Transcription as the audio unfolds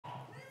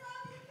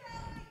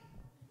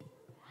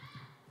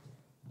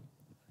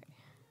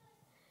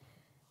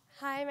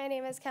Hi, my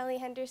name is Kelly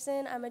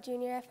Henderson. I'm a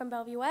junior from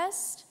Bellevue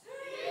West.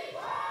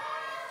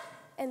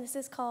 And this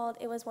is called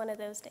It Was One of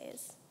Those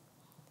Days.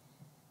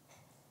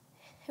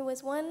 It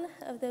was one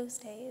of those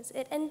days.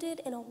 It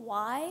ended in a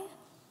Y,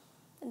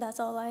 and that's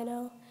all I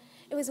know.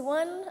 It was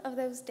one of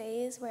those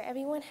days where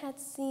everyone had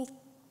seen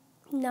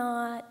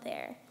not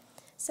there.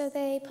 So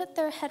they put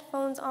their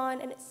headphones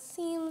on, and it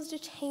seems to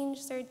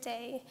change their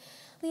day,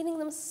 leading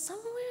them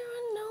somewhere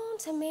unknown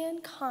to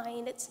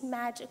mankind. It's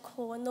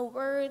magical, and the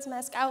words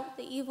mask out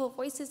the evil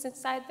voices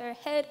inside their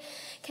head,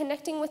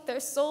 connecting with their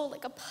soul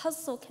like a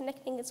puzzle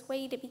connecting its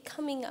way to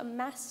becoming a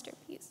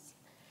masterpiece.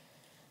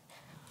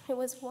 It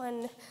was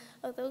one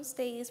of those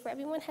days where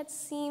everyone had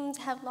seemed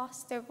to have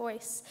lost their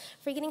voice,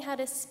 forgetting how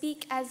to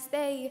speak as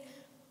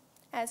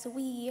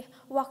we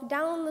walked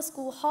down the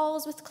school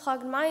halls with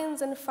clogged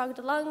minds and frogged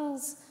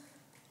lungs.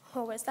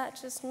 Or was that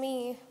just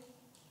me?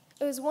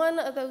 It was one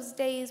of those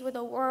days where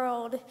the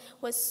world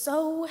was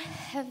so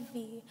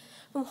heavy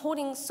from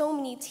holding so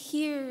many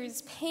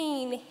tears,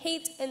 pain,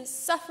 hate, and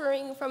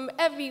suffering from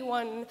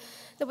everyone,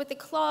 that with the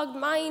clogged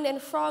mind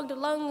and frogged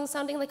lungs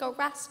sounding like a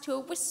rasp to a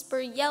whisper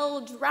yell,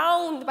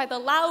 drowned by the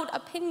loud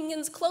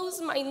opinions,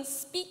 closed minds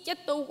speak, yet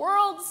the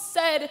world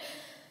said,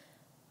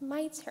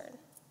 "My turn."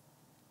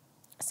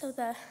 So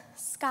the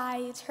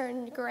sky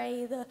turned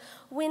gray, the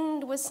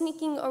wind was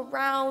sneaking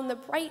around, the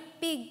bright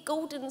big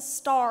golden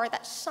star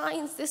that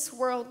shines this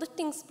world,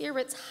 lifting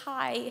spirits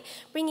high,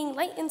 bringing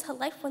light into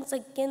life once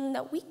again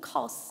that we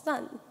call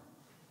sun,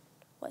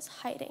 was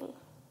hiding,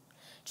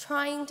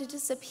 trying to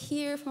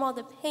disappear from all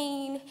the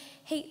pain,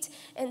 hate,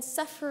 and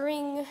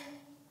suffering. It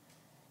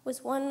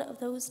was one of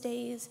those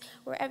days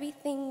where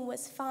everything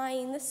was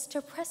fine, this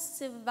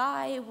depressive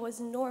vibe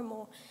was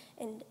normal,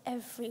 and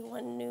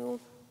everyone knew.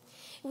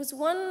 It was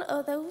one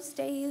of those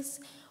days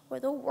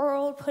where the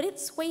world put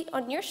its weight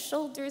on your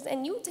shoulders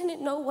and you didn't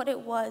know what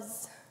it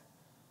was.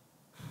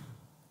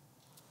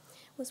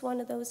 It was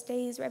one of those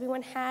days where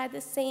everyone had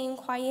the same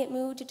quiet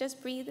mood to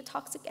just breathe the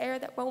toxic air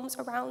that roams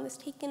around this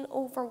taken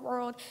over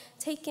world.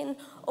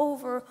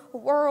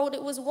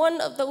 It was one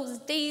of those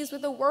days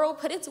where the world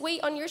put its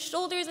weight on your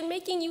shoulders and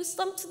making you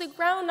slump to the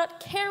ground, not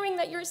caring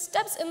that your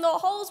steps in the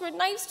halls were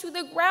knives to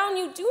the ground.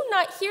 You do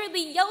not hear the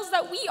yells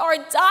that we are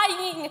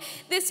dying.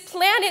 This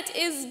planet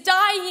is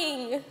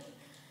dying.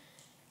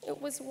 It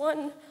was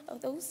one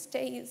of those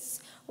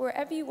days where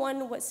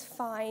everyone was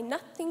fine.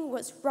 Nothing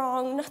was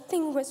wrong.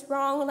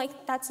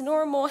 Like that's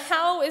normal.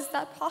 How is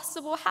that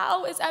possible?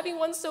 How is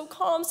everyone so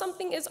calm?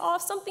 Something is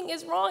off. Something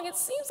is wrong. It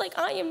seems like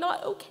I am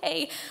not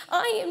okay.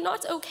 I am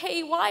not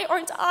okay. Why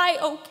aren't I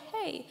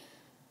okay?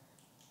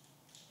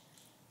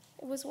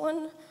 It was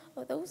one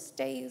of those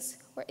days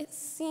where it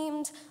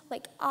seemed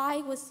like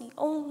I was the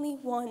only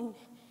one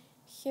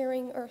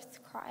hearing Earth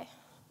cry.